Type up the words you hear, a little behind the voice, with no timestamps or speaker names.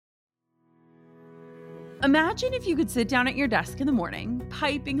Imagine if you could sit down at your desk in the morning,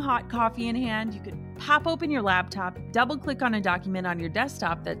 piping hot coffee in hand. You could pop open your laptop, double click on a document on your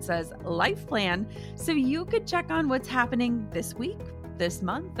desktop that says Life Plan, so you could check on what's happening this week, this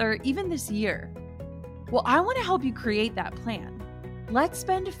month, or even this year. Well, I want to help you create that plan. Let's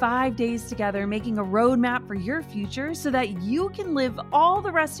spend 5 days together making a roadmap for your future so that you can live all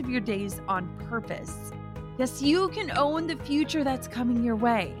the rest of your days on purpose. Yes, you can own the future that's coming your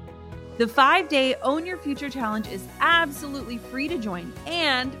way. The 5-day Own Your Future Challenge is absolutely free to join,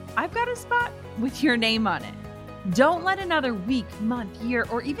 and I've got a spot with your name on it. Don't let another week, month, year,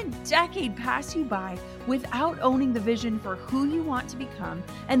 or even decade pass you by without owning the vision for who you want to become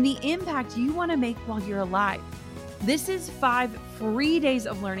and the impact you want to make while you're alive. This is 5 free days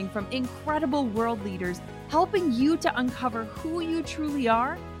of learning from incredible world leaders, helping you to uncover who you truly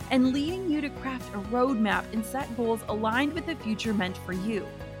are and leading you to craft a roadmap and set goals aligned with the future meant for you.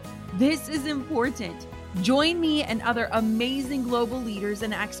 This is important. Join me and other amazing global leaders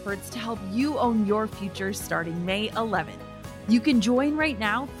and experts to help you own your future starting May 11th. You can join right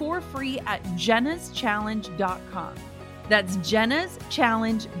now for free at jennaschallenge.com. That's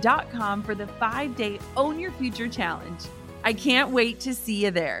jennaschallenge.com for the 5-day Own Your Future Challenge. I can't wait to see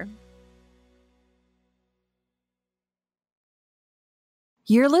you there.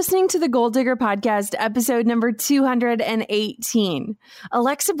 You're listening to the Goal Digger Podcast, episode number 218.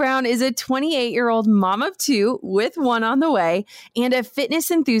 Alexa Brown is a 28-year-old mom of 2 with 1 on the way and a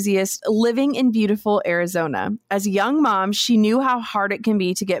fitness enthusiast living in beautiful Arizona. As a young mom, she knew how hard it can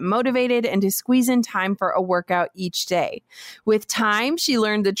be to get motivated and to squeeze in time for a workout each day. With time, she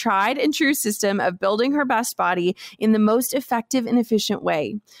learned the tried and true system of building her best body in the most effective and efficient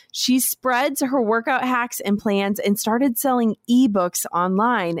way. She spreads her workout hacks and plans and started selling ebooks online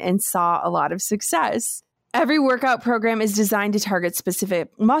and saw a lot of success. Every workout program is designed to target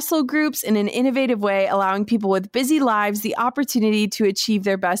specific muscle groups in an innovative way, allowing people with busy lives the opportunity to achieve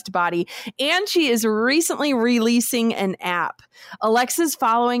their best body. And she is recently releasing an app. Alexa's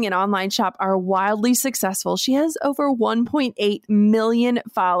following and online shop are wildly successful. She has over 1.8 million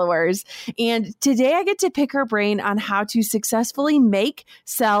followers. And today I get to pick her brain on how to successfully make,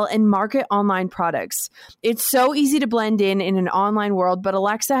 sell, and market online products. It's so easy to blend in an online world, but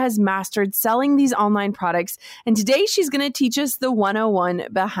Alexa has mastered selling these online products. And today she's going to teach us the 101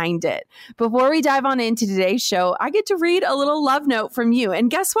 behind it. Before we dive on into today's show, I get to read a little love note from you. And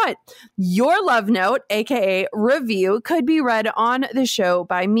guess what? Your love note, aka review, could be read on the show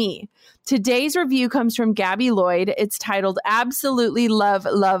by me. Today's review comes from Gabby Lloyd. It's titled Absolutely Love,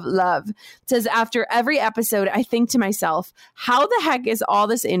 Love, Love. It says, after every episode, I think to myself, how the heck is all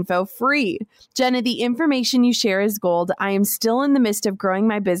this info free? Jenna, the information you share is gold. I am still in the midst of growing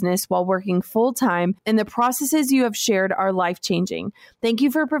my business while working full time, and the processes you have shared are life-changing. Thank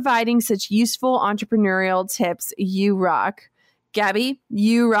you for providing such useful entrepreneurial tips. You rock. Gabby,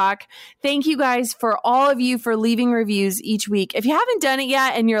 you rock. Thank you guys for all of you for leaving reviews each week. If you haven't done it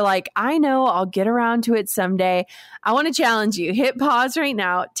yet and you're like, I know I'll get around to it someday, I want to challenge you. Hit pause right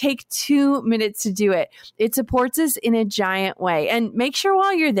now. Take 2 minutes to do it. It supports us in a giant way. And make sure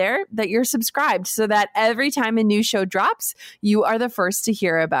while you're there that you're subscribed so that every time a new show drops, you are the first to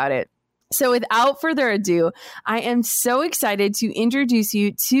hear about it. So without further ado, I am so excited to introduce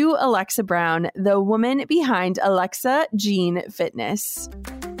you to Alexa Brown, the woman behind Alexa Jean Fitness.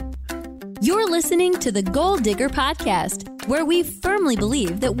 You're listening to the Goal Digger Podcast, where we firmly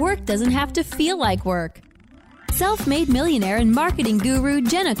believe that work doesn't have to feel like work. Self-made millionaire and marketing guru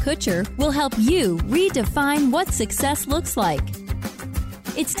Jenna Kutcher will help you redefine what success looks like.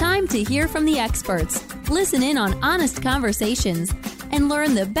 It's time to hear from the experts, listen in on honest conversations, and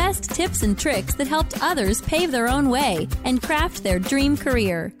learn the best tips and tricks that helped others pave their own way and craft their dream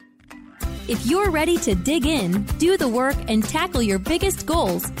career. If you're ready to dig in, do the work, and tackle your biggest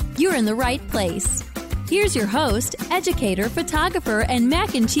goals, you're in the right place. Here's your host, educator, photographer, and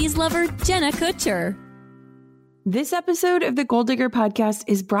mac and cheese lover, Jenna Kutcher. This episode of the Goal Digger Podcast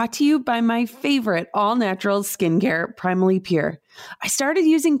is brought to you by my favorite all-natural skincare, Primally Pure. I started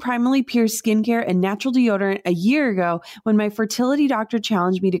using Primally Pure skincare and natural deodorant a year ago when my fertility doctor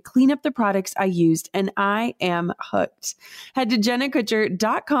challenged me to clean up the products I used, and I am hooked. Head to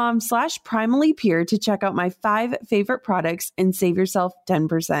jennakutcher.com/primallypure to check out my 5 favorite products and save yourself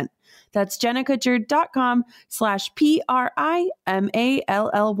 10%. That's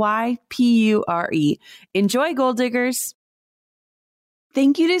jennakutcher.com/PRIMALLYPURE. Enjoy, Goal Diggers.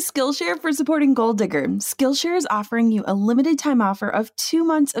 Thank you to Skillshare for supporting Goal Digger. Skillshare is offering you a limited time offer of 2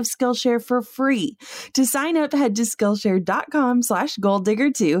 months of Skillshare for free. To sign up, head to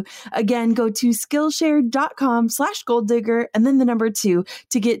Skillshare.com/goaldigger2. Again, go to Skillshare.com/goaldigger and then the number 2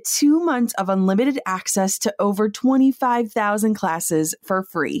 to get 2 months of unlimited access to over 25,000 classes for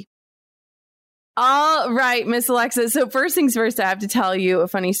free. All right, Miss Alexa. So first things first, I have to tell you a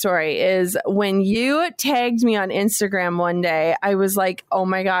funny story is when you tagged me on Instagram one day, I was like, oh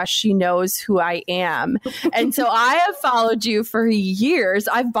my gosh, she knows who I am. And so I have followed you for years.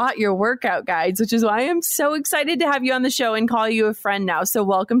 I've bought your workout guides, which is why I'm so excited to have you on the show and call you a friend now. So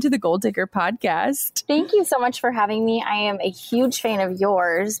welcome to the Goal Digger podcast. Thank you so much for having me. I am a huge fan of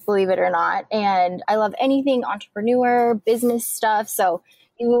yours, believe it or not. And I love anything entrepreneur, business stuff. So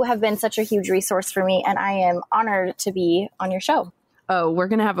you have been such a huge resource for me, and I am honored to be on your show. Oh, we're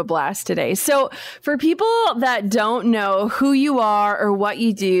going to have a blast today. So for people that don't know who you are or what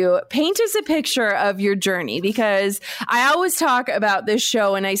you do, paint us a picture of your journey, because I always talk about this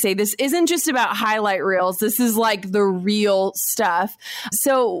show and I say this isn't just about highlight reels. This is like the real stuff.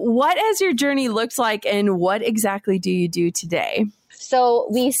 So what has your journey looked like and what exactly do you do today? So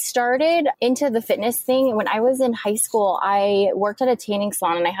we started into the fitness thing. When I was in high school, I worked at a tanning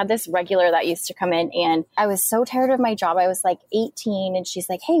salon and I had this regular that used to come in, and I was so tired of my job. I was like 18 and she's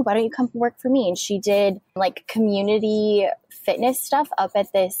like, hey, why don't you come work for me? And she did like community fitness stuff up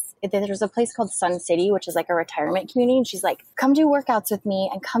at there was a place called Sun City, which is like a retirement community. And she's like, come do workouts with me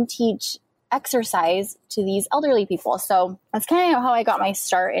and come teach exercise to these elderly people. So that's kind of how I got my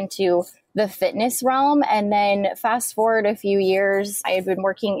start into the fitness realm. And then fast forward a few years, I had been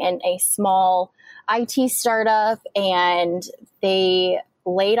working in a small IT startup, and they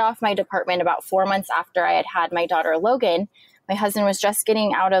laid off my department about 4 months after I had had my daughter, Logan. My husband was just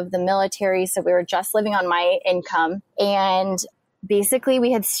getting out of the military, so we were just living on my income. And basically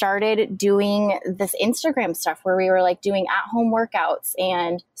we had started doing this Instagram stuff where we were like doing at-home workouts.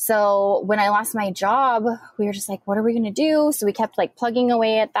 And so when I lost my job, we were just like, what are we going to do? So we kept like plugging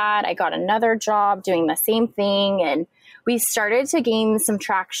away at that. I got another job doing the same thing, and we started to gain some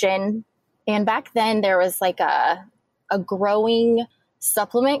traction. And back then there was like a growing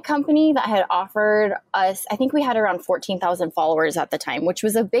supplement company that had offered us, I think we had around 14,000 followers at the time, which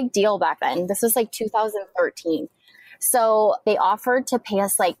was a big deal back then. This was like 2013. So they offered to pay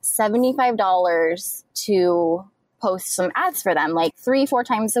us like $75 to post some ads for them, like 3-4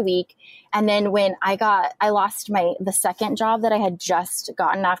 times a week. And then when I lost the second job that I had just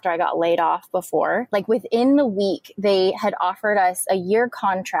gotten after I got laid off before, like within the week, they had offered us a year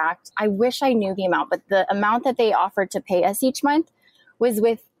contract. I wish I knew the amount, but the amount that they offered to pay us each month was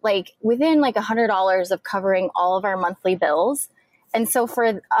within like $100 of covering all of our monthly bills. And so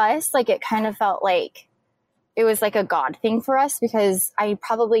for us, like it kind of felt like it was like a God thing for us, because I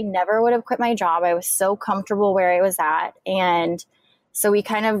probably never would have quit my job. I was so comfortable where I was at. And so we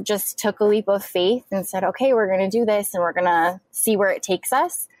kind of just took a leap of faith and said, okay, we're going to do this and we're going to see where it takes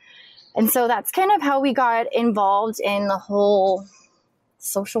us. And so that's kind of how we got involved in the whole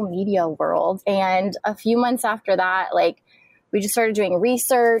social media world. And a few months after that, like we just started doing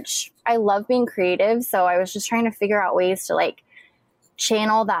research. I love being creative. So I was just trying to figure out ways to like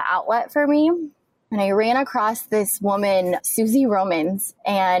channel that outlet for me. And I ran across this woman, Susie Romans,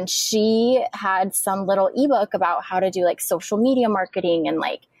 and she had some little ebook about how to do like social media marketing and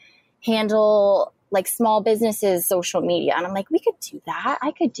like handle like small businesses' social media. And I'm like, we could do that.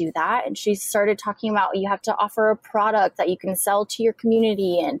 I could do that. And she started talking about you have to offer a product that you can sell to your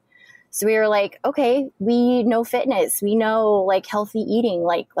community. And so we were like, okay, we know fitness. We know like healthy eating.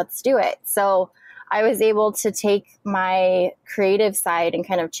 Like, let's do it. So I was able to take my creative side and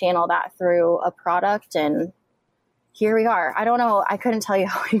kind of channel that through a product, and here we are. I don't know. I couldn't tell you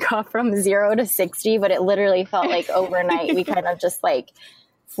how we got from 0 to 60, but it literally felt like overnight. We kind of just like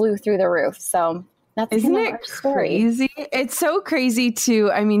flew through the roof. So that's Isn't it crazy? It's so crazy too.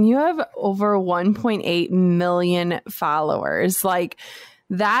 I mean, you have over 1.8 million followers. Like,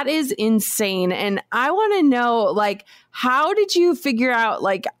 that is insane. And I want to know, like, how did you figure out,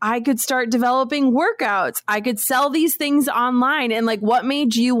 like, I could start developing workouts? I could sell these things online. And like, what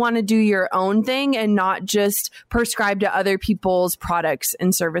made you want to do your own thing and not just prescribe to other people's products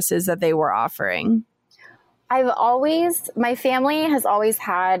and services that they were offering? My family has always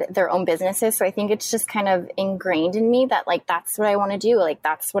had their own businesses. So I think it's just kind of ingrained in me that like, that's what I want to do. Like,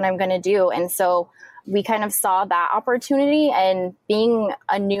 that's what I'm going to do. And so we kind of saw that opportunity, and being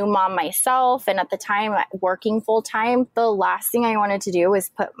a new mom myself, and at the time working full time, the last thing I wanted to do was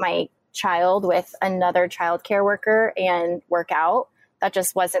put my child with another childcare worker and work out. That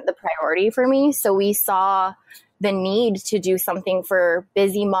just wasn't the priority for me. So we saw the need to do something for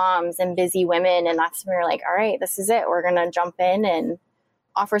busy moms and busy women. And that's when we were like, all right, this is it. We're going to jump in and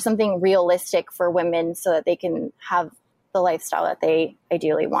offer something realistic for women so that they can have the lifestyle that they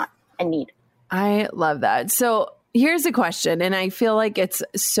ideally want and need. I love that. So here's a question, and I feel like it's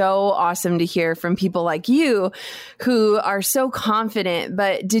so awesome to hear from people like you who are so confident,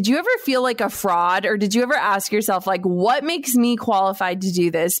 but did you ever feel like a fraud, or did you ever ask yourself, like, what makes me qualified to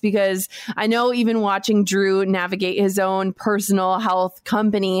do this? Because I know even watching Drew navigate his own personal health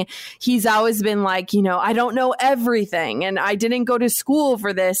company, he's always been like, you know, I don't know everything and I didn't go to school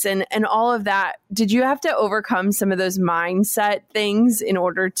for this and all of that. Did you have to overcome some of those mindset things in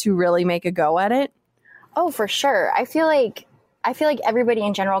order to really make a go at it? Oh, for sure. I feel like everybody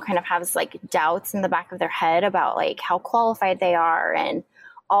in general kind of has like doubts in the back of their head about like how qualified they are and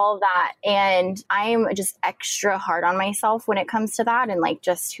all of that. And I'm just extra hard on myself when it comes to that and like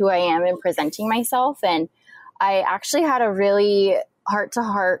just who I am in presenting myself. And I actually had a really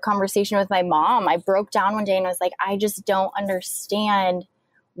heart-to-heart conversation with my mom. I broke down one day and I was like, I just don't understand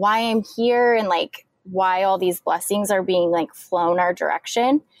why I'm here and like why all these blessings are being like flown our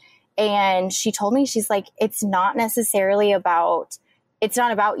direction. And she told me, she's like, it's not about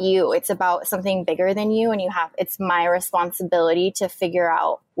you. It's about something bigger than you. And it's my responsibility to figure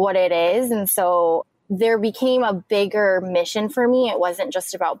out what it is. And so there became a bigger mission for me. It wasn't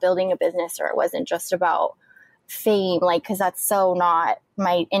just about building a business, or it wasn't just about fame, like, cause that's so not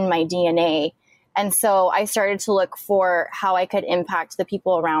in my DNA. And so I started to look for how I could impact the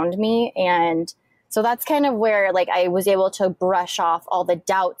people around me. And so that's kind of where like I was able to brush off all the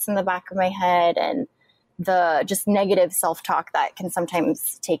doubts in the back of my head and the just negative self-talk that can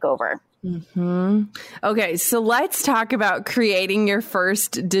sometimes take over. Mm-hmm. Okay, so let's talk about creating your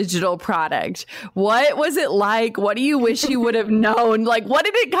first digital product. What was it like? What do you wish you would have known? Like, what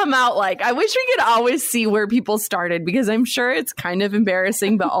did it come out like? I wish we could always see where people started, because I'm sure it's kind of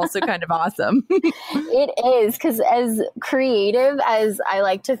embarrassing, but also kind of awesome. It is, because as creative as I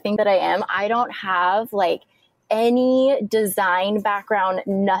like to think that I am, I don't have like any design background,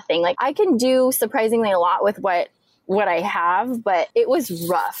 nothing. Like I can do surprisingly a lot with what I have, but it was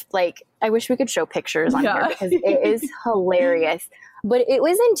rough. Like I wish we could show pictures on here because it is hilarious, but it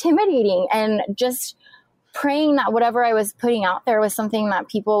was intimidating, and just praying that whatever I was putting out there was something that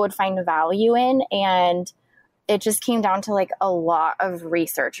people would find value in. And it just came down to like a lot of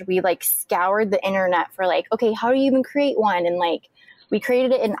research. We like scoured the internet for like, okay, how do you even create one? And like, we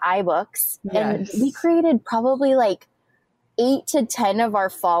created it in iBooks, and we created probably like 8 to 10 of our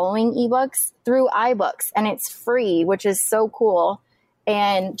following ebooks through iBooks, and it's free, which is so cool.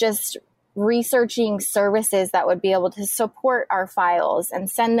 And just researching services that would be able to support our files and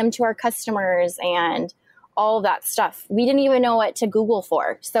send them to our customers and all of that stuff. We didn't even know what to Google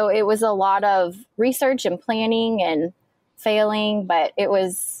for. So it was a lot of research and planning and failing, but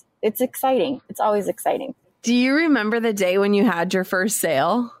it's exciting. It's always exciting. Do you remember the day when you had your first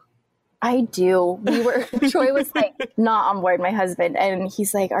sale? I do. Troy was like not on board, my husband. And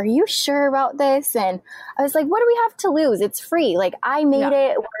he's like, are you sure about this? And I was like, what do we have to lose? It's free. Like I made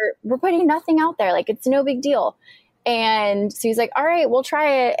it. We're putting nothing out there. Like it's no big deal. And so he's like, all right, we'll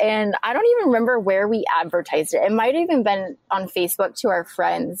try it. And I don't even remember where we advertised it. It might have even been on Facebook to our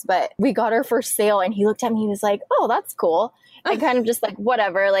friends, but we got our first sale, and he looked at me, he was like, oh, that's cool. I kind of just like,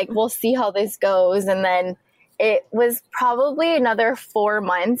 whatever, like we'll see how this goes. And then it was probably another 4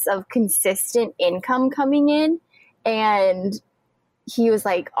 months of consistent income coming in, and he was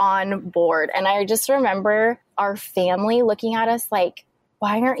like on board. And I just remember our family looking at us like,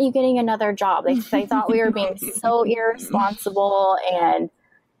 why aren't you getting another job? Like, I thought we were being so irresponsible. And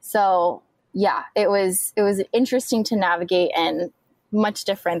so, yeah, it was interesting to navigate and much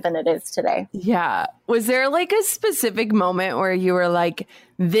different than it is today. Yeah. Was there like a specific moment where you were like,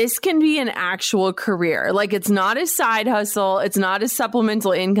 this can be an actual career? Like it's not a side hustle. It's not a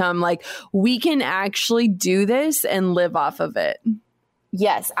supplemental income. Like we can actually do this and live off of it.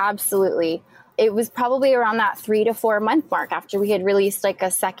 Yes, absolutely. It was probably around that 3 to 4 month mark after we had released like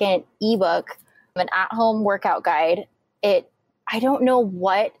a second ebook, an at-home workout guide. I don't know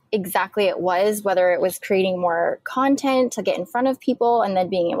what exactly it was, whether it was creating more content to get in front of people and then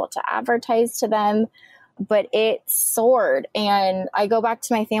being able to advertise to them, but it soared. And I go back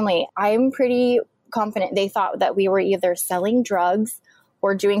to my family. I'm pretty confident they thought that we were either selling drugs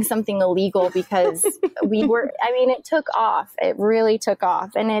or doing something illegal, because it took off. It really took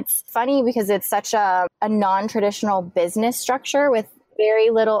off. And it's funny because it's such a non-traditional business structure with very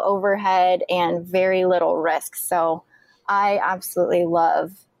little overhead and very little risk. So I absolutely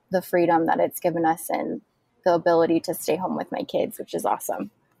love the freedom that it's given us and the ability to stay home with my kids, which is awesome.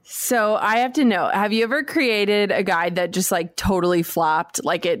 So I have to know, have you ever created a guide that just like totally flopped,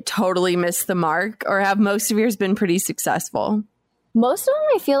 like it totally missed the mark, or have most of yours been pretty successful? Most of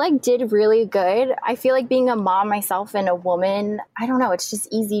them I feel like did really good. I feel like being a mom myself and a woman, I don't know, it's just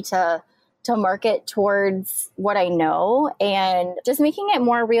easy to market towards what I know and just making it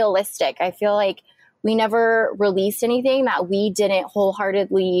more realistic. I feel like we never released anything that we didn't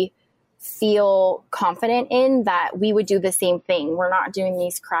wholeheartedly feel confident in that we would do the same thing. We're not doing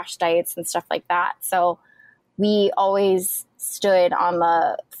these crash diets and stuff like that. So we always stood on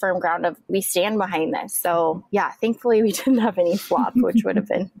the firm ground of we stand behind this. So yeah, thankfully we didn't have any flop, which would have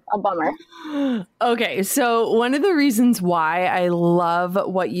been a bummer. Okay, so one of the reasons why I love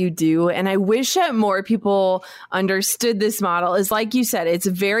what you do, and I wish that more people understood this model, is like you said, it's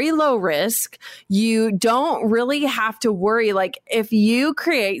very low risk. You don't really have to worry. Like if you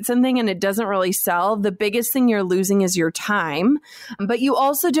create something and it doesn't really sell, the biggest thing you're losing is your time. But you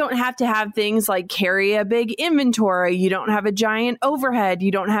also don't have to have things like carry a big inventory. You don't have a giant overhead.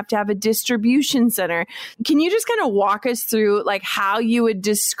 You don't have to have a distribution center. Can you just kind of walk us through like how you would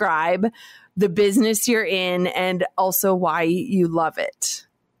describe the business you're in and also why you love it?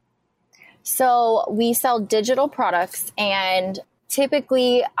 So we sell digital products, and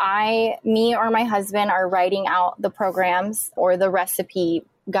typically me or my husband are writing out the programs or the recipe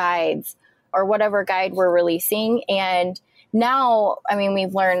guides or whatever guide we're releasing. And now, I mean,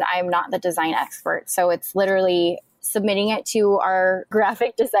 we've learned I'm not the design expert. So it's literally submitting it to our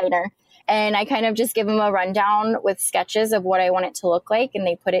graphic designer. And I kind of just give them a rundown with sketches of what I want it to look like, and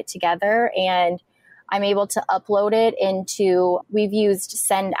they put it together, and I'm able to upload it into, we've used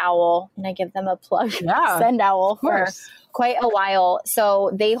SendOwl, and I give them a plug, SendOwl for quite a while. So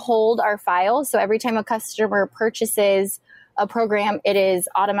they hold our files. So every time a customer purchases a program, it is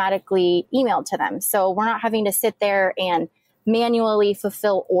automatically emailed to them. So we're not having to sit there and manually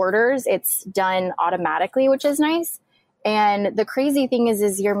fulfill orders. It's done automatically, which is nice. And the crazy thing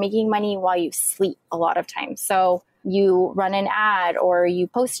is you're making money while you sleep a lot of times. So you run an ad or you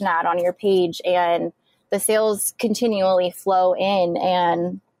post an ad on your page and the sales continually flow in.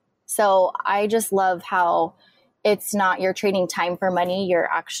 And so I just love how it's not, you're trading time for money.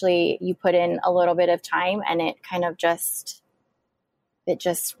 You put in a little bit of time and it kind of it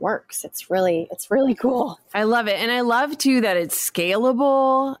just works. It's really cool. I love it. And I love too that it's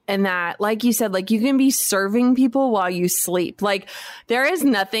scalable and that, like you said, like you can be serving people while you sleep. Like there is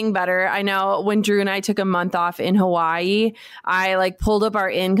nothing better. I know when Drew and I took a month off in Hawaii, I like pulled up our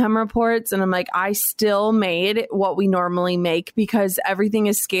income reports and I'm like, I still made what we normally make because everything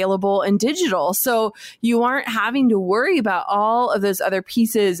is scalable and digital. So you aren't having to worry about all of those other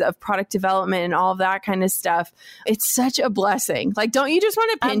pieces of product development and all of that kind of stuff. It's such a blessing. Like, don't you just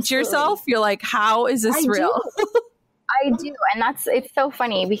want to pinch yourself? You're like, how is this real? I do. And it's so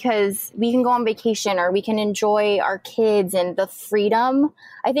funny because we can go on vacation or we can enjoy our kids and the freedom.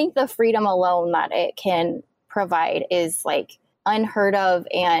 I think the freedom alone that it can provide is like unheard of.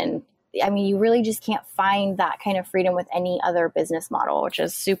 And I mean, you really just can't find that kind of freedom with any other business model, which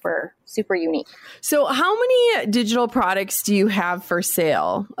is super, super unique. So how many digital products do you have for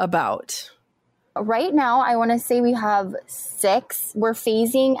sale about? Right now, I want to say we have 6. We're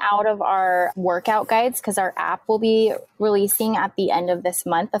phasing out of our workout guides because our app will be releasing at the end of this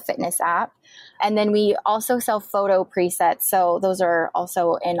month, the fitness app. And then we also sell photo presets. So those are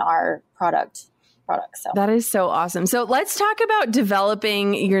also in our products. So that is so awesome. So let's talk about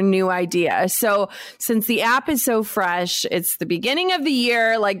developing your new idea. So since the app is so fresh, it's the beginning of the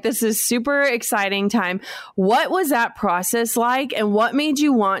year, like this is super exciting time. What was that process like? And what made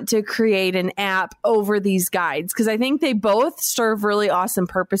you want to create an app over these guides? Because I think they both serve really awesome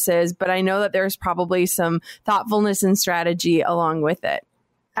purposes, but I know that there's probably some thoughtfulness and strategy along with it.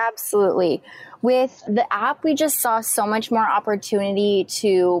 Absolutely. With the app, we just saw so much more opportunity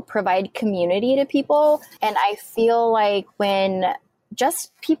to provide community to people. And I feel like when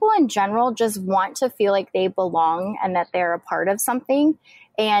just people in general just want to feel like they belong and that they're a part of something.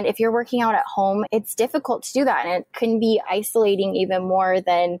 And if you're working out at home, it's difficult to do that. And it can be isolating even more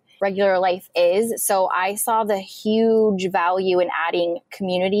than regular life is. So I saw the huge value in adding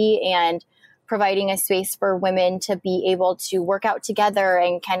community and providing a space for women to be able to work out together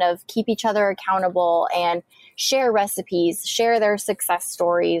and kind of keep each other accountable and share recipes, share their success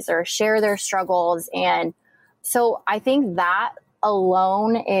stories or share their struggles. And so I think that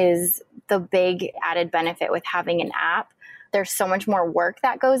alone is the big added benefit with having an app. There's so much more work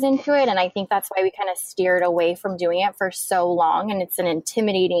that goes into it. And I think that's why we kind of steered away from doing it for so long. And it's an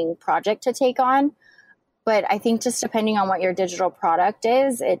intimidating project to take on. But I think just depending on what your digital product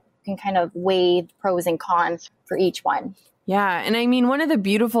is, it can kind of weigh the pros and cons for each one. Yeah. And I mean, one of the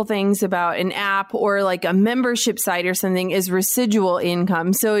beautiful things about an app or like a membership site or something is residual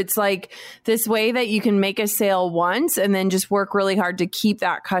income. So it's like this way that you can make a sale once and then just work really hard to keep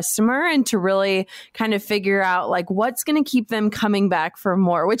that customer and to really kind of figure out like what's going to keep them coming back for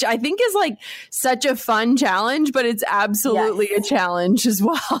more, which I think is like such a fun challenge, but it's absolutely a challenge as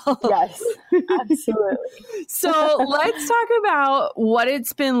well. Yes, absolutely. So let's talk about what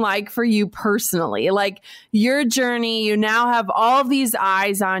it's been like for you personally, like your journey. You now have all these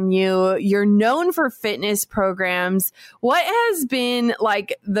eyes on you. You're known for fitness programs. What has been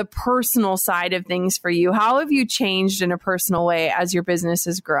like the personal side of things for you? How have you changed in a personal way as your business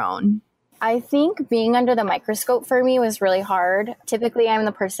has grown? I think being under the microscope for me was really hard. Typically, I'm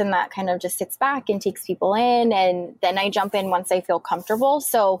the person that kind of just sits back and takes people in, and then I jump in once I feel comfortable.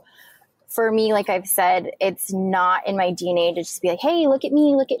 So for me, like I've said, it's not in my DNA to just be like, hey, look at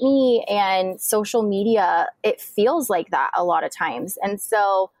me, look at me. And social media, it feels like that a lot of times. And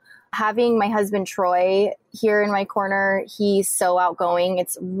so having my husband, Troy, here in my corner, he's so outgoing.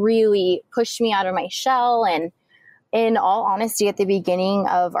 It's really pushed me out of my shell. And in all honesty, at the beginning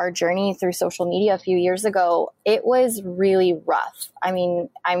of our journey through social media a few years ago, it was really rough. I mean,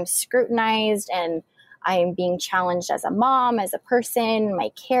 I'm scrutinized and I'm being challenged as a mom, as a person, my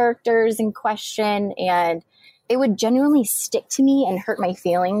character's in question, and it would genuinely stick to me and hurt my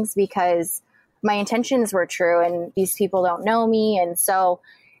feelings because my intentions were true and these people don't know me. And so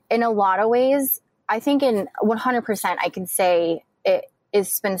in a lot of ways, I think in 100%, I can say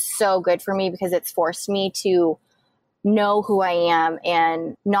it's been so good for me because it's forced me to know who I am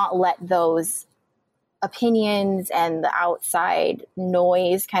and not let those opinions and the outside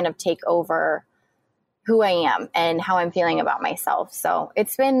noise kind of take over who I am and how I'm feeling about myself. So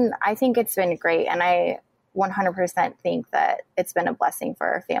I think it's been great. And I 100% think that it's been a blessing for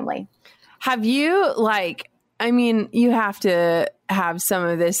our family. Have you you have to have some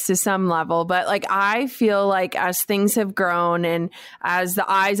of this to some level, but like, I feel like as things have grown and as the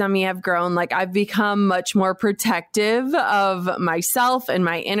eyes on me have grown, like I've become much more protective of myself and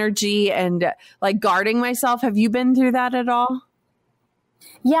my energy and like guarding myself. Have you been through that at all?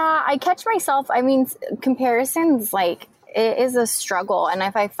 Yeah, I catch myself. I mean, comparisons, like it is a struggle. And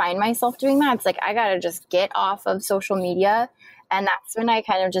if I find myself doing that, it's like, I got to just get off of social media. And that's when I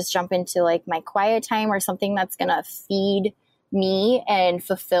kind of just jump into like my quiet time or something that's going to feed me and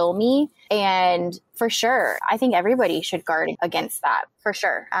fulfill me. And for sure, I think everybody should guard against that. For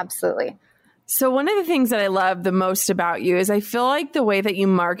sure. Absolutely. So one of the things that I love the most about you is I feel like the way that you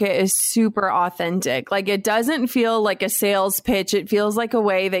market is super authentic. Like it doesn't feel like a sales pitch. It feels like a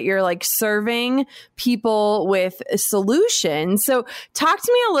way that you're like serving people with solutions. So talk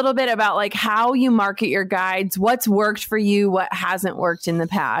to me a little bit about like how you market your guides, what's worked for you, what hasn't worked in the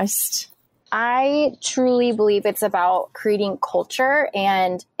past. I truly believe it's about creating culture,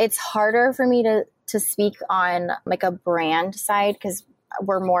 and it's harder for me to speak on like a brand side because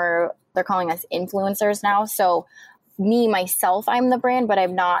they're calling us influencers now. So myself, I'm the brand, but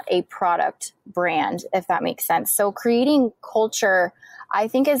I'm not a product brand, if that makes sense. So creating culture, I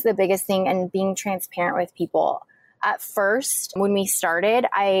think, is the biggest thing, and being transparent with people. At first, when we started,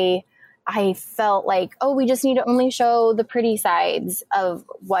 I felt like, oh, we just need to only show the pretty sides of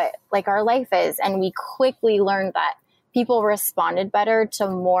what like our life is. And we quickly learned that people responded better to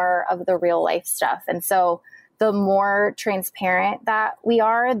more of the real life stuff. And so the more transparent that we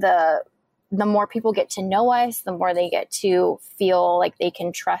are, the more people get to know us, the more they get to feel like they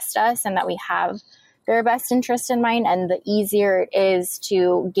can trust us and that we have their best interest in mind, and the easier it is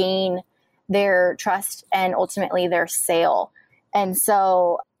to gain their trust and ultimately their sale. And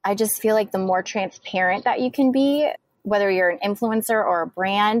so I just feel like the more transparent that you can be, whether you're an influencer or a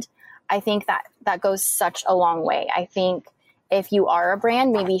brand, I think that goes such a long way. I think if you are a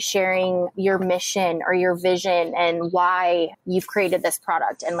brand, maybe sharing your mission or your vision and why you've created this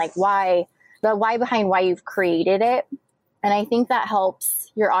product and like the why behind why you've created it. And I think that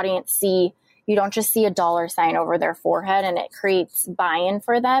helps your audience see, you don't just see a dollar sign over their forehead, and it creates buy-in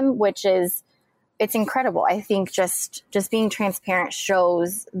for them, it's incredible. I think just being transparent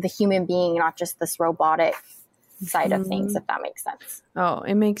shows the human being, not just this robotic side of things, if that makes sense. Oh,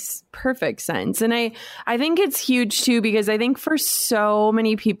 it makes perfect sense. And I think it's huge too, because I think for so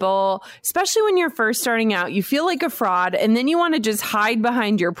many people, especially when you're first starting out, you feel like a fraud, and then you want to just hide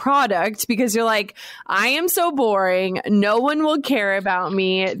behind your product because you're like, I am so boring. No one will care about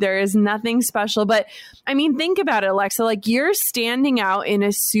me. There is nothing special. But I mean, think about it, Alexa, like you're standing out in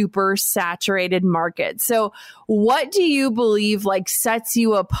a super saturated market. So what do you believe like sets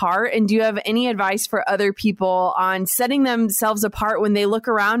you apart? And do you have any advice for other people on setting themselves apart when they look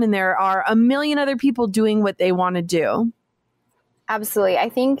around and there are a million other people doing what they want to do? Absolutely. I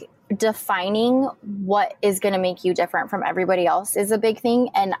think defining what is going to make you different from everybody else is a big thing.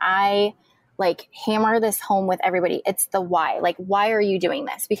 And I hammer this home with everybody. It's the why. Why are you doing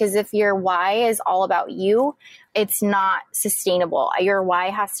this? Because if your why is all about you, it's not sustainable. Your why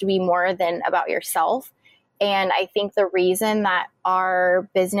has to be more than about yourself. And I think the reason that our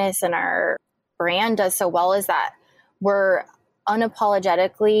business and our brand does so well is that we're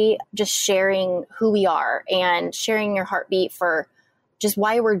unapologetically just sharing who we are and sharing your heartbeat for just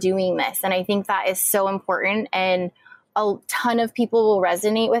why we're doing this. And I think that is so important. And a ton of people will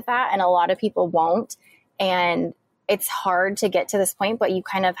resonate with that and a lot of people won't. And it's hard to get to this point, but you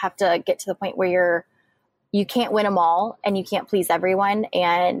kind of have to get to the point where you can't win them all and you can't please everyone.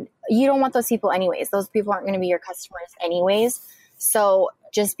 And you don't want those people anyways. Those people aren't going to be your customers anyways. So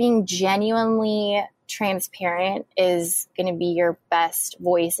just being genuinely transparent is going to be your best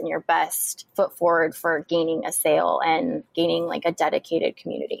voice and your best foot forward for gaining a sale and gaining a dedicated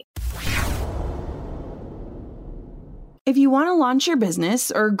community. If you want to launch your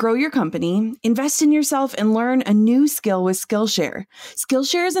business or grow your company, invest in yourself and learn a new skill with Skillshare.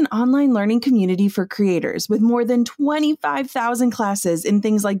 Skillshare is an online learning community for creators with more than 25,000 classes in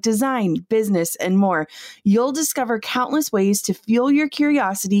things like design, business, and more. You'll discover countless ways to fuel your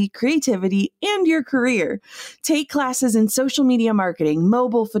curiosity, creativity, and your career. Take classes in social media marketing,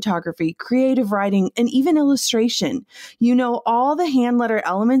 mobile photography, creative writing, and even illustration. You know all the hand letter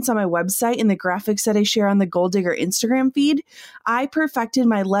elements on my website and the graphics that I share on the Goal Digger Instagram feed. I perfected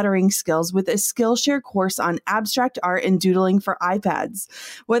my lettering skills with a Skillshare course on abstract art and doodling for iPads.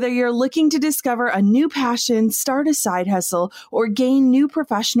 Whether you're looking to discover a new passion, start a side hustle, or gain new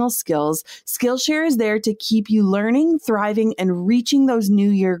professional skills, Skillshare is there to keep you learning, thriving, and reaching those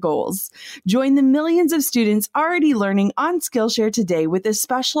New Year goals. Join the millions of students already learning on Skillshare today with a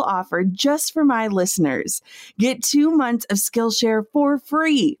special offer just for my listeners. Get 2 months of Skillshare for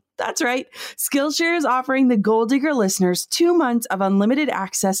free. That's right. Skillshare is offering the Goal Digger listeners 2 months of unlimited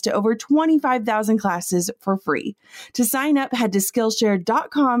access to over 25,000 classes for free. To sign up, head to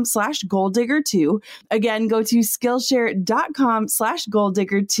Skillshare.com/goaldigger2. Again, go to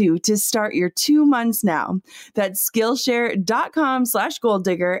Skillshare.com/goaldigger2 to start your 2 months now. That's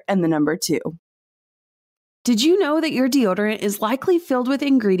Skillshare.com/goaldigger and the number 2. Did you know that your deodorant is likely filled with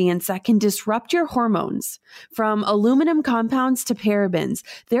ingredients that can disrupt your hormones? From aluminum compounds to parabens,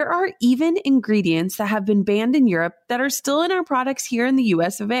 there are even ingredients that have been banned in Europe that are still in our products here in the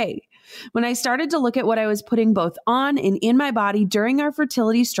US of A. When I started to look at what I was putting both on and in my body during our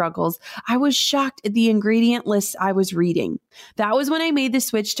fertility struggles, I was shocked at the ingredient lists I was reading. That was when I made the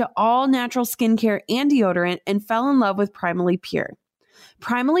switch to all natural skincare and deodorant and fell in love with Primally Pure.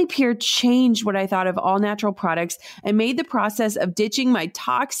 Primally Pure changed what I thought of all natural products and made the process of ditching my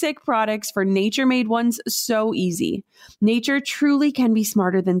toxic products for nature-made ones so easy. Nature truly can be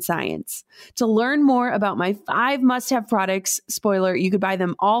smarter than science. To learn more about my 5 must-have products, spoiler, you could buy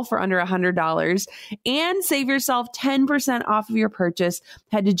them all for under $100, and save yourself 10% off of your purchase,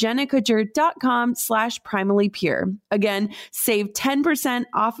 head to jennakutcher.com/primallypure. Again, save 10%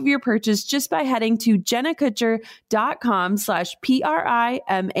 off of your purchase just by heading to jennakutcher.com/PRIMALLYPURE.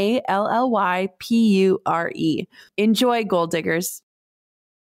 Enjoy, Goal Diggers.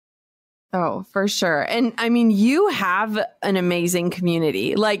 Oh, for sure. And I mean, you have an amazing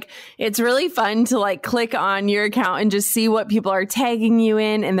community. It's really fun to click on your account and just see what people are tagging you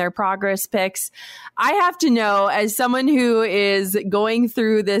in and their progress pics. I have to know, as someone who is going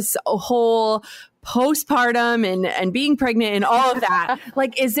through this whole postpartum and being pregnant and all of that,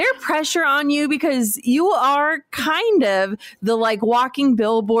 is there pressure on you? Because you are kind of the walking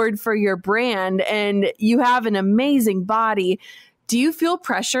billboard for your brand and you have an amazing body. Do you feel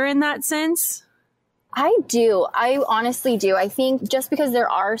pressure in that sense? I do. I honestly do. I think just because there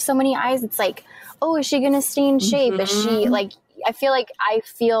are so many eyes, it's oh, is she going to stay in shape? Mm-hmm. Is she I feel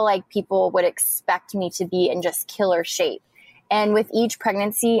like people would expect me to be in just killer shape. And with each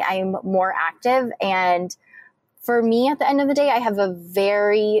pregnancy, I'm more active. And for me, at the end of the day, I have a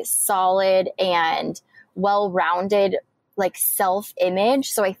very solid and well-rounded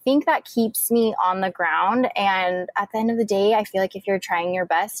self-image. So I think that keeps me on the ground. And at the end of the day, I feel like if you're trying your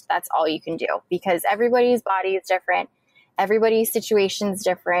best, that's all you can do, because everybody's body is different. Everybody's situation is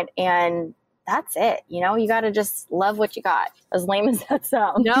different. And that's it. You got to just love what you got, as lame as that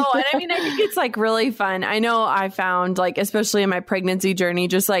sounds. No, and I mean, I think it's really fun. I know I found especially in my pregnancy journey,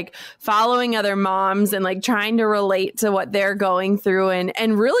 just following other moms and trying to relate to what they're going through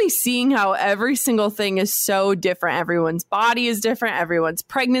and really seeing how every single thing is so different. Everyone's body is different. Everyone's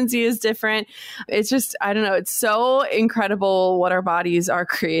pregnancy is different. It's just, I don't know. It's so incredible what our bodies are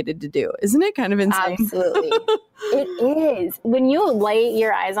created to do. Isn't it kind of insane? Absolutely. It is. When you lay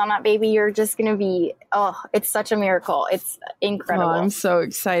your eyes on that baby, you're just going to be, it's such a miracle. It's incredible. Oh, I'm so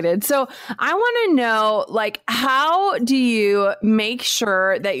excited. So I want to know, like, how do you make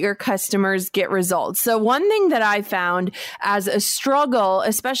sure that your customers get results? So one thing that I found as a struggle,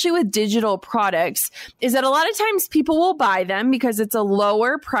 especially with digital products, is that a lot of times people will buy them because it's a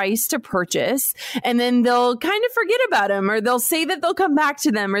lower price to purchase, and then they'll kind of forget about them, or they'll say that they'll come back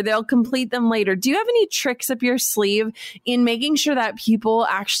to them, or they'll complete them later. Do you have any tricks up your sleeve in making sure that people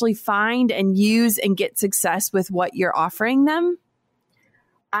actually find and use and get success with what you're offering them?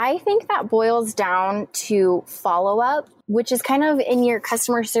 I think that boils down to follow-up, which is kind of in your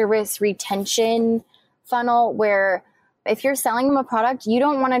customer service retention funnel, where if you're selling them a product, you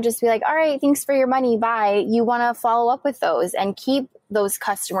don't want to just be like, all right, thanks for your money, bye. You want to follow up with those and keep those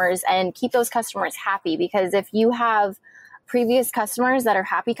customers happy, because if you have previous customers that are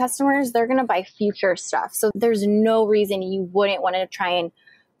happy customers, they're going to buy future stuff. So there's no reason you wouldn't want to try and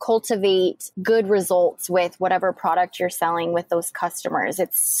cultivate good results with whatever product you're selling with those customers.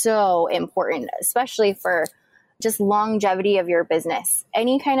 It's so important, especially for just longevity of your business.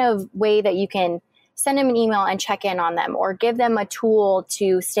 Any kind of way that you can send them an email and check in on them, or give them a tool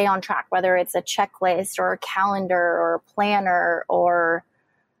to stay on track, whether it's a checklist or a calendar or a planner or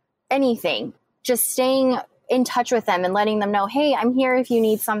anything, just staying in touch with them and letting them know, hey, I'm here if you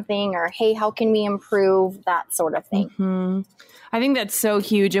need something, or hey, how can we improve, that sort of thing. Mm-hmm. I think that's so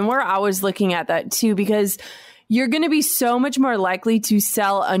huge. And we're always looking at that too, because you're going to be so much more likely to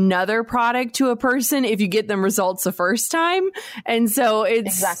sell another product to a person if you get them results the first time. And so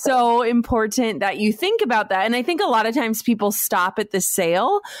it's so important that you think about that. And I think a lot of times people stop at the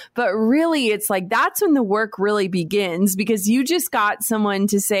sale, but really it's like, that's when the work really begins, because you just got someone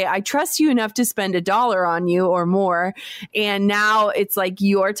to say, I trust you enough to spend $1 on you or more. And now it's like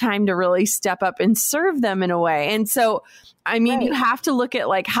your time to really step up and serve them in a way. And so I mean, you have to look at,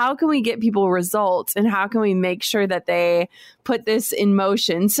 like, how can we get people results, and how can we make sure that they put this in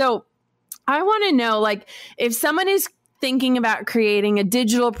motion? So I want to know, like, if someone is thinking about creating a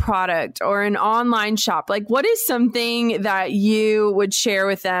digital product or an online shop, like, what is something that you would share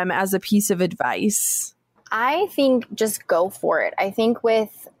with them as a piece of advice? I think just go for it. I think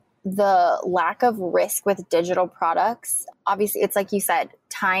with the lack of risk with digital products, obviously, it's like you said,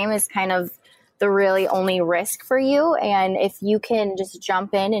 time is kind of the really only risk for you. And if you can just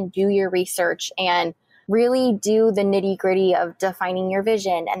jump in and do your research and really do the nitty gritty of defining your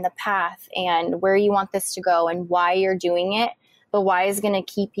vision and the path and where you want this to go and why you're doing it, the why is going to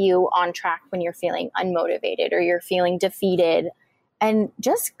keep you on track when you're feeling unmotivated or you're feeling defeated. And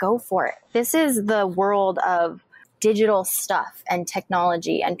just go for it. This is the world of digital stuff and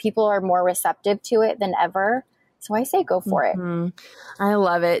technology, and people are more receptive to it than ever. So I say go for it. I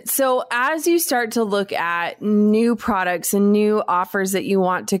love it. So as you start to look at new products and new offers that you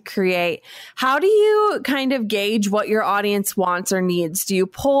want to create, how do you kind of gauge what your audience wants or needs? Do you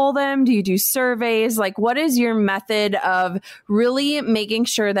poll them? Do you do surveys? Like, what is your method of really making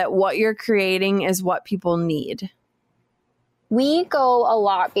sure that what you're creating is what people need? We go a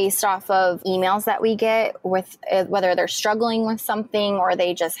lot based off of emails that we get with whether they're struggling with something or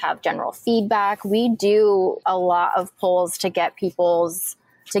they just have general feedback. We do a lot of polls to gauge people's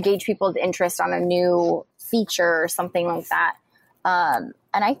interest on a new feature or something like that. And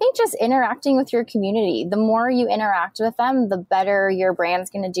I think just interacting with your community, the more you interact with them, the better your brand's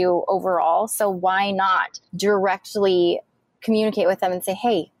going to do overall. So why not directly communicate with them and say,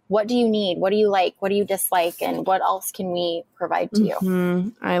 hey, what do you need? What do you like? What do you dislike? And what else can we provide to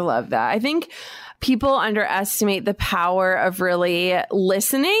you? I love that. I think people underestimate the power of really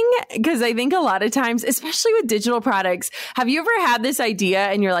listening, because I think a lot of times, especially with digital products, have you ever had this idea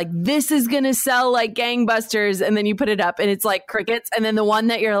and you're like, this is going to sell like gangbusters, and then you put it up and it's like crickets, and then the one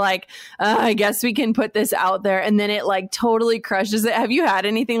that you're like, I guess we can put this out there, and then it like totally crushes it. Have you had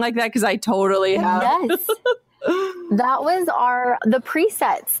anything like that? Because I totally have. Yes. That was the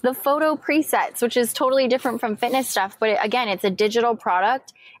presets, the photo presets, which is totally different from fitness stuff. But again, it's a digital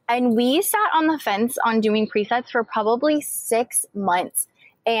product. And we sat on the fence on doing presets for probably 6 months.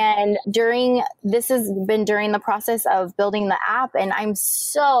 And this has been during the process of building the app. And I'm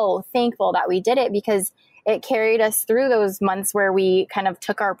so thankful that we did it, because it carried us through those months where we kind of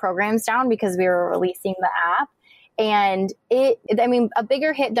took our programs down because we were releasing the app. And a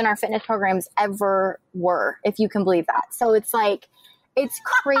bigger hit than our fitness programs ever were, if you can believe that. So it's like, it's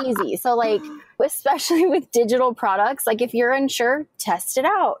crazy. So like, especially with digital products, like if you're unsure, test it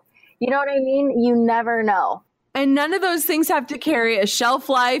out. You know what I mean? You never know. And none of those things have to carry a shelf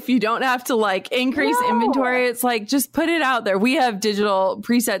life. You don't have to like increase inventory. It's like, just put it out there. We have digital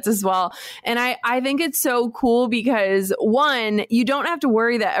presets as well. And I think it's so cool because one, you don't have to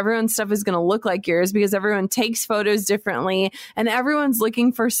worry that everyone's stuff is going to look like yours because everyone takes photos differently and everyone's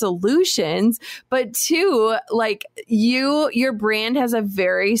looking for solutions. But two, like your brand has a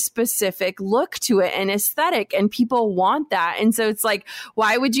very specific look to it and aesthetic, and people want that. And so it's like,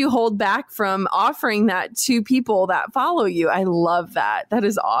 why would you hold back from offering that to people that follow you? I love that. That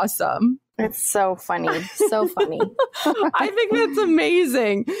is awesome. It's so funny. So funny. I think that's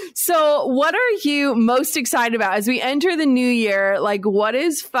amazing. So what are you most excited about as we enter the new year? Like, what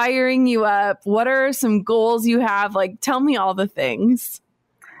is firing you up? What are some goals you have? Like, tell me all the things.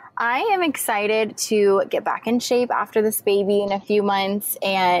 I am excited to get back in shape after this baby in a few months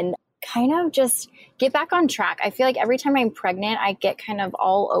and kind of just get back on track. I feel like every time I'm pregnant, I get kind of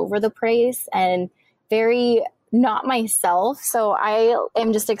all over the place and very not myself. So I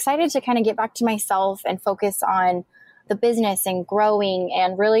am just excited to kind of get back to myself and focus on the business and growing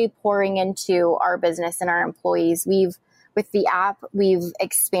and really pouring into our business and our employees. With the app, we've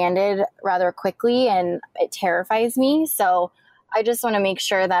expanded rather quickly and it terrifies me. So I just want to make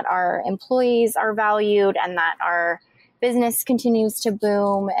sure that our employees are valued and that our business continues to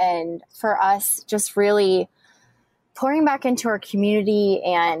boom. And for us, just really pouring back into our community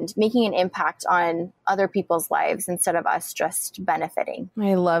and making an impact on other people's lives instead of us just benefiting.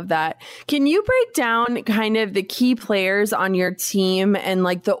 I love that. Can you break down kind of the key players on your team and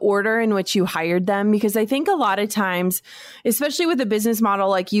like the order in which you hired them? Because I think a lot of times, especially with a business model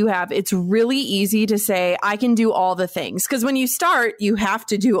like you have, it's really easy to say, I can do all the things. Because when you start, you have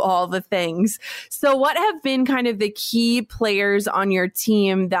to do all the things. So what have been kind of the key players on your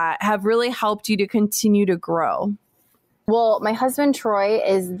team that have really helped you to continue to grow? Well, my husband, Troy,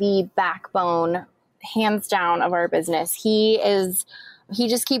 is the backbone, hands down, of our business. He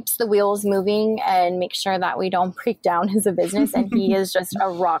just keeps the wheels moving and makes sure that we don't break down as a business. And he is just a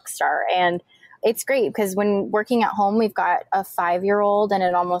rock star. And it's great because when working at home, we've got a 5-year-old and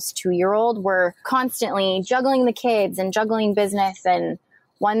an almost 2-year-old. We're constantly juggling the kids and juggling business, and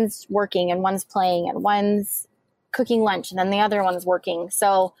one's working and one's playing and one's cooking lunch and then the other one's working.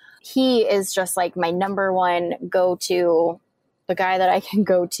 So he is just like my number one go-to, the guy that I can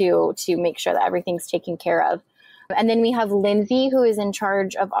go to make sure that everything's taken care of. And then we have Lindsay, who is in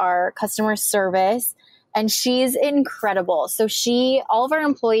charge of our customer service, and she's incredible. So all of our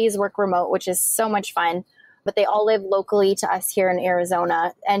employees work remote, which is so much fun, but they all live locally to us here in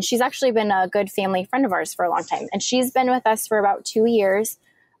Arizona. And she's actually been a good family friend of ours for a long time. And she's been with us for about 2 years.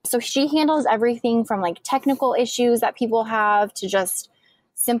 So she handles everything from like technical issues that people have to just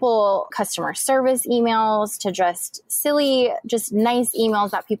simple customer service emails to just silly, just nice emails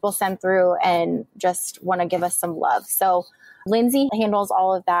that people send through and just want to give us some love. So Lindsay handles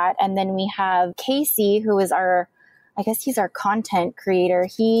all of that. And then we have Casey, who is he's our content creator.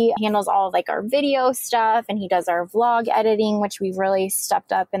 He handles all of like our video stuff and he does our vlog editing, which we've really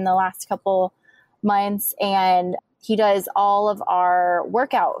stepped up in the last couple months. And he does all of our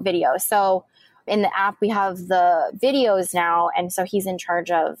workout videos. So in the app, we have the videos now. And so he's in charge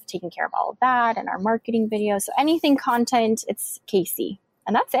of taking care of all of that and our marketing videos. So anything content, it's Casey.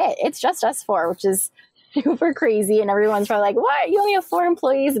 And that's it. It's just us 4, which is super crazy. And everyone's probably like, what? You only have 4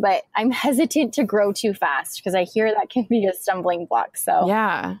 employees? But I'm hesitant to grow too fast because I hear that can be a stumbling block. So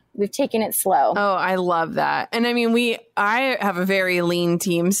yeah, we've taken it slow. Oh, I love that. And I mean, I have a very lean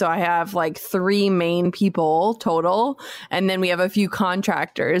team. So I have like 3 main people total. And then we have a few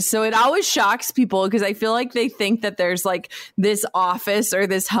contractors. So it always shocks people because I feel like they think that there's like this office or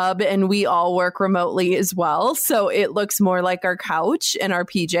this hub and we all work remotely as well. So it looks more like our couch and our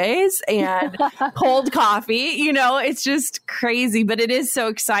PJs and cold coffee. You know, it's just crazy. But it is so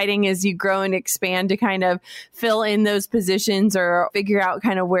exciting as you grow and expand to kind of fill in those positions or figure out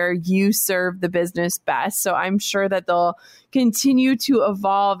kind of where you serve the business best. So I'm sure that they'll continue to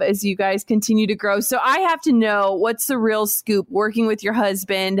evolve as you guys continue to grow. So I have to know, what's the real scoop working with your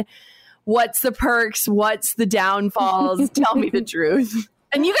husband? What's the perks? What's the downfalls? Tell me the truth.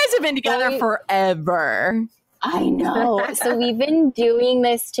 And you guys have been together forever. I know. So we've been doing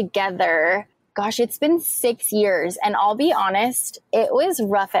this together. Gosh, it's been 6 years. And I'll be honest, it was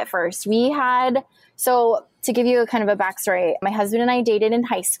rough at first. So to give you a kind of a backstory, my husband and I dated in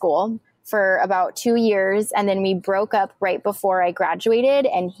high school for about 2 years. And then we broke up right before I graduated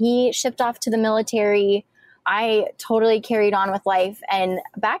and he shipped off to the military. I totally carried on with life. And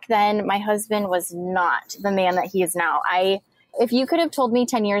back then, my husband was not the man that he is now. If you could have told me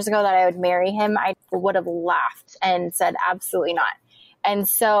 10 years ago that I would marry him, I would have laughed and said, absolutely not. And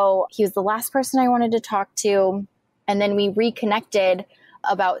so he was the last person I wanted to talk to. And then we reconnected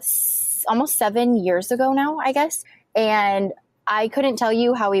about almost 7 years ago now, I guess. And I couldn't tell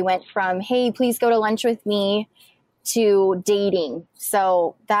you how we went from, hey, please go to lunch with me, to dating.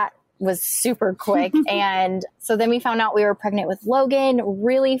 So that was super quick. And so then we found out we were pregnant with Logan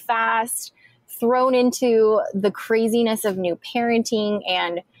really fast, thrown into the craziness of new parenting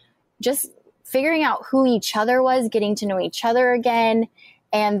and just figuring out who each other was, getting to know each other again.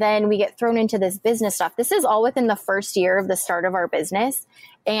 And then we get thrown into this business stuff. This is all within the first year of the start of our business.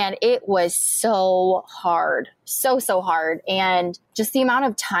 And it was so hard, so hard. And just the amount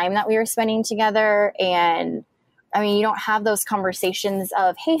of time that we were spending together. And I mean, you don't have those conversations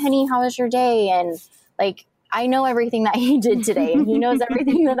of, hey, honey, how was your day? And like, I know everything that he did today and he knows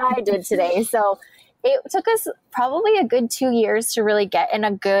everything that I did today. So it took us probably a good 2 years to really get in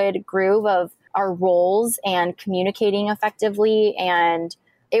a good groove of our roles and communicating effectively. And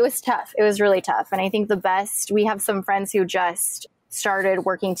it was tough. It was really tough. And I think we have some friends who just started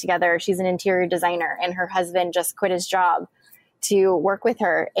working together. She's an interior designer and her husband just quit his job to work with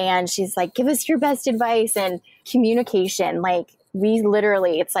her. And she's like, give us your best advice and communication. Like we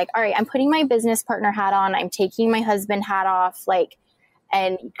literally, it's like, all right, I'm putting my business partner hat on. I'm taking my husband hat off, like,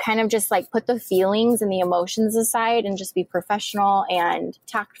 and kind of just like put the feelings and the emotions aside and just be professional and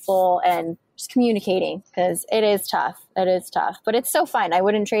tactful and just communicating, because it is tough. It is tough, but it's so fun. I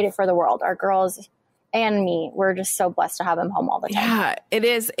wouldn't trade it for the world. Our girls and me, we're just so blessed to have him home all the time. Yeah, it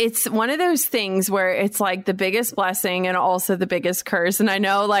is. It's one of those things where it's like the biggest blessing and also the biggest curse. And I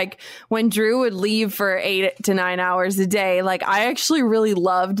know like when Drew would leave for 8 to 9 hours a day, like I actually really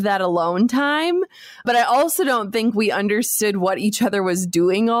loved that alone time, but I also don't think we understood what each other was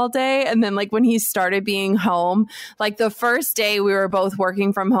doing all day. And then like when he started being home, like the first day we were both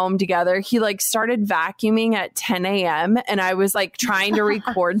working from home together, he like started vacuuming at 10 a.m. and I was like trying to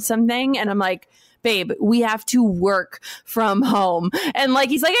record something and I'm like, babe, we have to work from home. And like,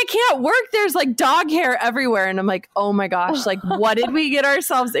 he's like, I can't work. There's like dog hair everywhere. And I'm like, oh my gosh, like what did we get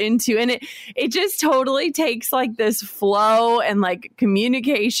ourselves into? And it just totally takes like this flow and like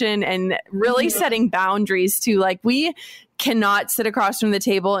communication and really setting boundaries too. Like we cannot sit across from the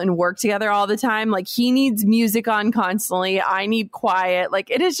table and work together all the time. Like he needs music on constantly. I need quiet. Like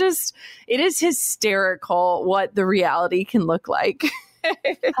it is hysterical what the reality can look like.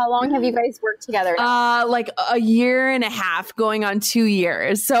 How long have you guys worked together now? Like a year and a half going on 2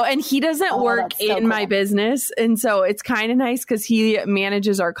 years. So, and he doesn't work in my business. And so it's kind of nice because he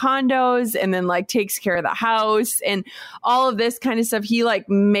manages our condos and then like takes care of the house and all of this kind of stuff. He like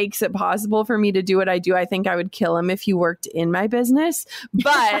makes it possible for me to do what I do. I think I would kill him if he worked in my business.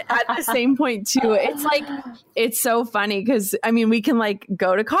 But at the same point too, it's like, it's so funny because I mean, we can like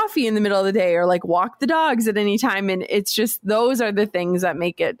go to coffee in the middle of the day or like walk the dogs at any time. And it's just, those are the things that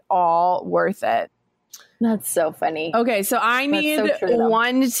make it all worth it. That's so funny. Okay, so I need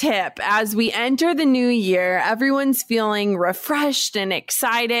one tip. As we enter the new year, everyone's feeling refreshed and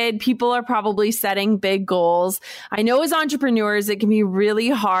excited. People are probably setting big goals. I know as entrepreneurs, it can be really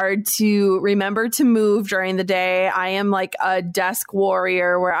hard to remember to move during the day. I am like a desk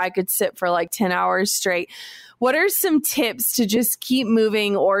warrior where I could sit for like 10 hours straight. What are some tips to just keep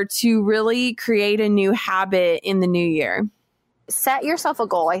moving or to really create a new habit in the new year? Set yourself a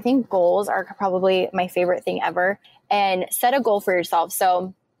goal. I think goals are probably my favorite thing ever. And set a goal for yourself.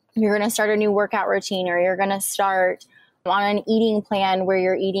 So you're going to start a new workout routine or you're going to start on an eating plan where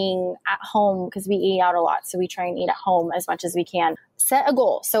you're eating at home because we eat out a lot. So we try and eat at home as much as we can. Set a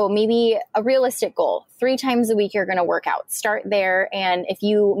goal. So maybe a realistic goal. 3 times a week, you're going to work out. Start there. And if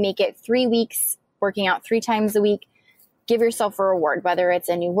you make it 3 weeks working out 3 times a week, give yourself a reward, whether it's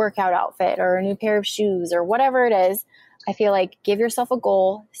a new workout outfit or a new pair of shoes or whatever it is. I feel like give yourself a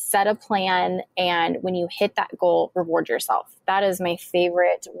goal, set a plan, and when you hit that goal, reward yourself. That is my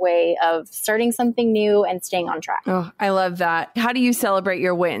favorite way of starting something new and staying on track. Oh, I love that. How do you celebrate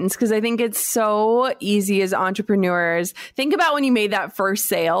your wins? Because I think it's so easy as entrepreneurs. Think about when you made that first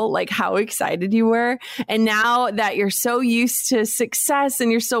sale, like how excited you were. And now that you're so used to success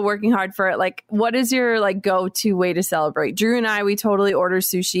and you're still working hard for it, like what is your like go-to way to celebrate? Drew and I, we totally order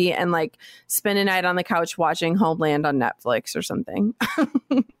sushi and like spend a night on the couch watching Homeland on Netflix or something.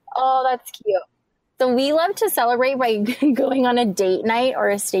 Oh, that's cute. So we love to celebrate by going on a date night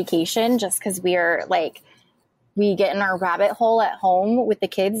or a staycation just because we are like we get in our rabbit hole at home with the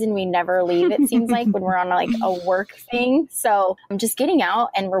kids and we never leave, it seems like, when we're on like a work thing. So I'm just getting out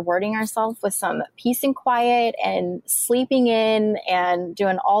and rewarding ourselves with some peace and quiet and sleeping in and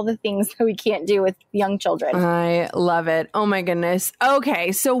doing all the things that we can't do with young children. I love it. Oh my goodness.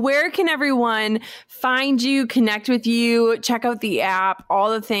 Okay. So where can everyone find you, connect with you, check out the app,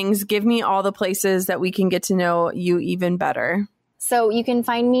 all the things? Give me all the places that we can get to know you even better. So you can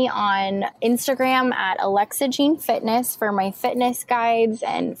find me on Instagram at Alexa Jean Fitness for my fitness guides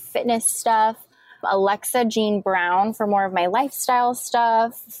and fitness stuff. Alexa Jean Brown for more of my lifestyle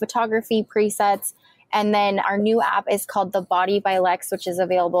stuff, photography presets. And then our new app is called The Body by Lex, which is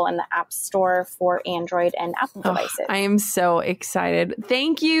available in the App Store for Android and Apple devices. I am so excited.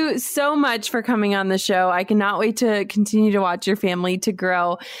 Thank you so much for coming on the show. I cannot wait to continue to watch your family to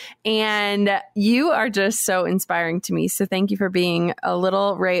grow. And you are just so inspiring to me. So thank you for being a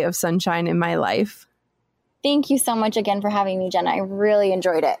little ray of sunshine in my life. Thank you so much again for having me, Jenna. I really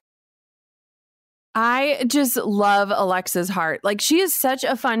enjoyed it. I just love Alexa's heart. Like, she is such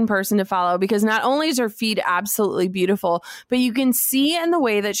a fun person to follow because not only is her feed absolutely beautiful, but you can see in the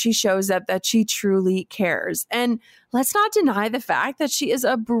way that she shows up that she truly cares. And let's not deny the fact that she is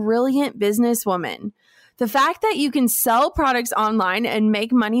a brilliant businesswoman. The fact that you can sell products online and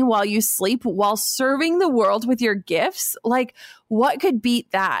make money while you sleep while serving the world with your gifts, like, what could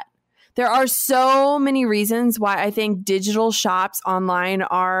beat that? There are so many reasons why I think digital shops online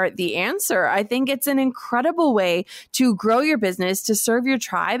are the answer. I think it's an incredible way to grow your business, to serve your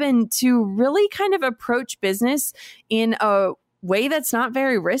tribe, and to really kind of approach business in a way that's not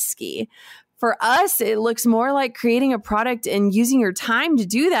very risky. For us, it looks more like creating a product and using your time to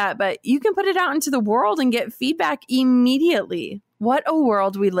do that, but you can put it out into the world and get feedback immediately. What a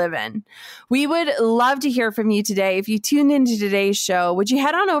world we live in. We would love to hear from you today. If you tuned into today's show, would you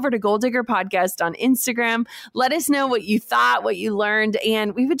head on over to Goal Digger Podcast on Instagram? Let us know what you thought, what you learned,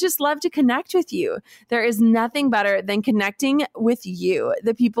 and we would just love to connect with you. There is nothing better than connecting with you,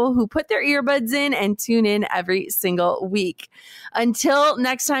 the people who put their earbuds in and tune in every single week. Until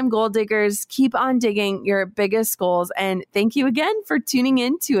next time, Goal Diggers, keep on digging your biggest goals. And thank you again for tuning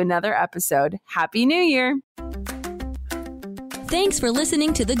in to another episode. Happy New Year. Thanks for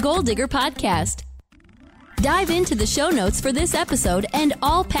listening to the Goal Digger Podcast. Dive into the show notes for this episode and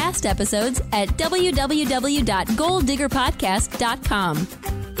all past episodes at www.goaldiggerpodcast.com.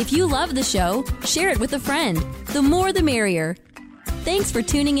 If you love the show, share it with a friend. The more the merrier. Thanks for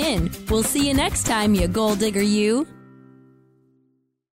tuning in. We'll see you next time, you Goal Digger you.